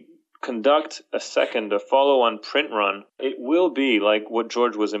we conduct a follow-on print run, it will be, like what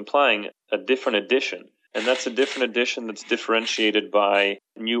George was implying, a different edition. And that's a different edition that's differentiated by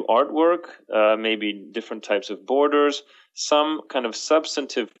new artwork, maybe different types of borders, some kind of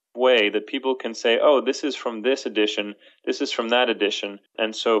substantive way that people can say, oh, this is from this edition, this is from that edition.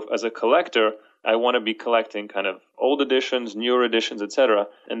 And so as a collector, I want to be collecting kind of old editions, newer editions, etc.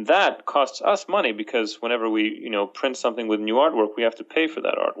 And that costs us money because whenever we, print something with new artwork, we have to pay for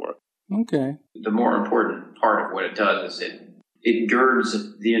that artwork. Okay. The more important part of what it does is it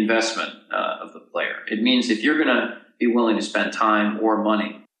girds the investment of the player. It means if you're going to be willing to spend time or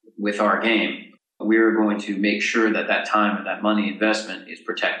money with our game, we're going to make sure that time and that money investment is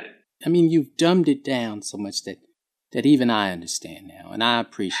protected. I mean, you've dumbed it down so much that even I understand now, and I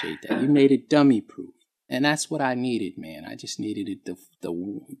appreciate that. You made it dummy-proof, and that's what I needed, man. I just needed it the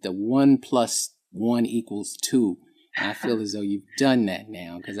 1 + 1 = 2. I feel as though you've done that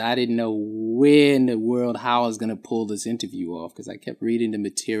now, because I didn't know where in the world how I was going to pull this interview off, because I kept reading the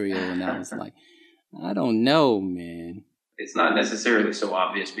material, and I was like, I don't know, man. It's not necessarily so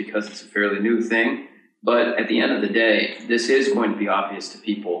obvious because it's a fairly new thing, but at the end of the day, this is going to be obvious to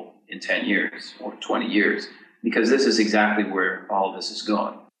people in 10 years or 20 years, because this is exactly where all of this is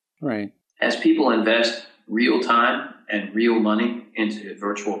going. Right. As people invest real time and real money into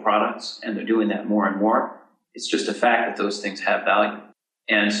virtual products, and they're doing that more and more, it's just a fact that those things have value.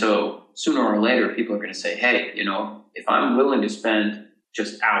 And so sooner or later, people are going to say, hey, if I'm willing to spend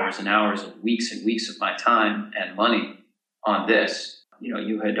just hours and hours and weeks of my time and money on this,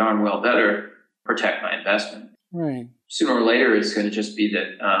 you had darn well better protect my investment. Right. Sooner or later, it's going to just be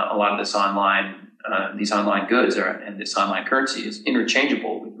that a lot of this these online goods and this online currency is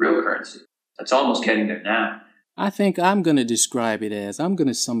interchangeable with real currency. It's almost getting there now. I think I'm going to describe it as, I'm going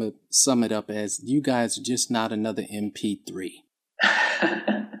to sum it up as, you guys are just not another MP3.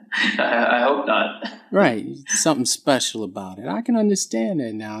 I hope not. Right. Something special about it. I can understand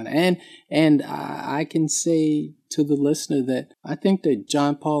that now. And I can say to the listener that I think that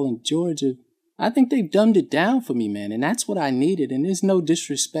John Paul and George, I think they've dumbed it down for me, man. And that's what I needed. And there's no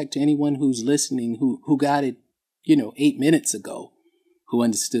disrespect to anyone who's listening who got it, 8 minutes ago, who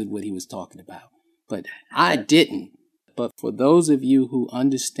understood what he was talking about. But I didn't. But for those of you who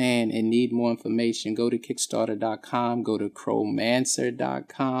understand and need more information, go to Kickstarter.com, go to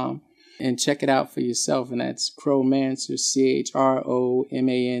Chromancer.com, and check it out for yourself. And that's Chromancer,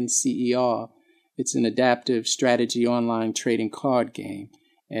 CHROMANCER. It's an adaptive strategy online trading card game.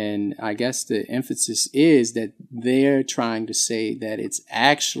 And I guess the emphasis is that they're trying to say that it's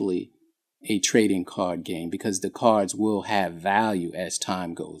actually a trading card game because the cards will have value as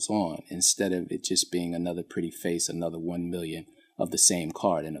time goes on, instead of it just being another pretty face, another 1 million of the same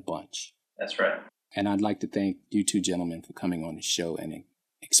card in a bunch. That's right. And I'd like to thank you two gentlemen for coming on the show and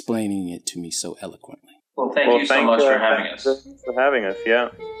explaining it to me so eloquently. Well, thank you so much for having us. Thanks for having us, yeah.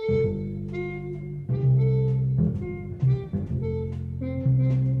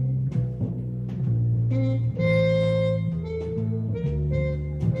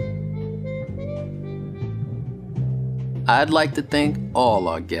 I'd like to thank all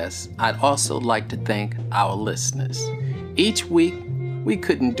our guests. I'd also like to thank our listeners. Each week, we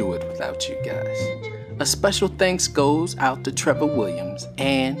couldn't do it without you guys. A special thanks goes out to Trevor Williams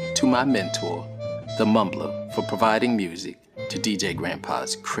and to my mentor, The Mumbler, for providing music to DJ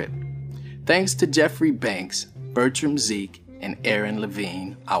Grandpa's Crib. Thanks to Jeffrey Banks, Bertram Zeke, and Aaron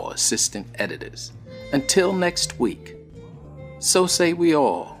Levine, our assistant editors. Until next week, so say we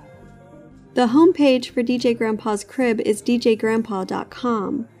all. The homepage for DJ Grandpa's Crib is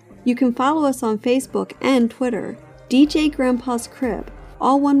djgrandpa.com. You can follow us on Facebook and Twitter, DJ Grandpa's Crib,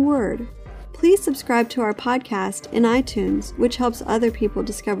 all one word. Please subscribe to our podcast in iTunes, which helps other people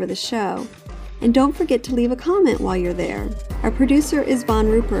discover the show. And don't forget to leave a comment while you're there. Our producer is Von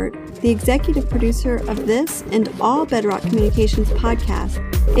Rupert. The executive producer of this and all Bedrock Communications podcasts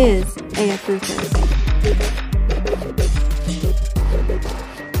is A.F. Rufus.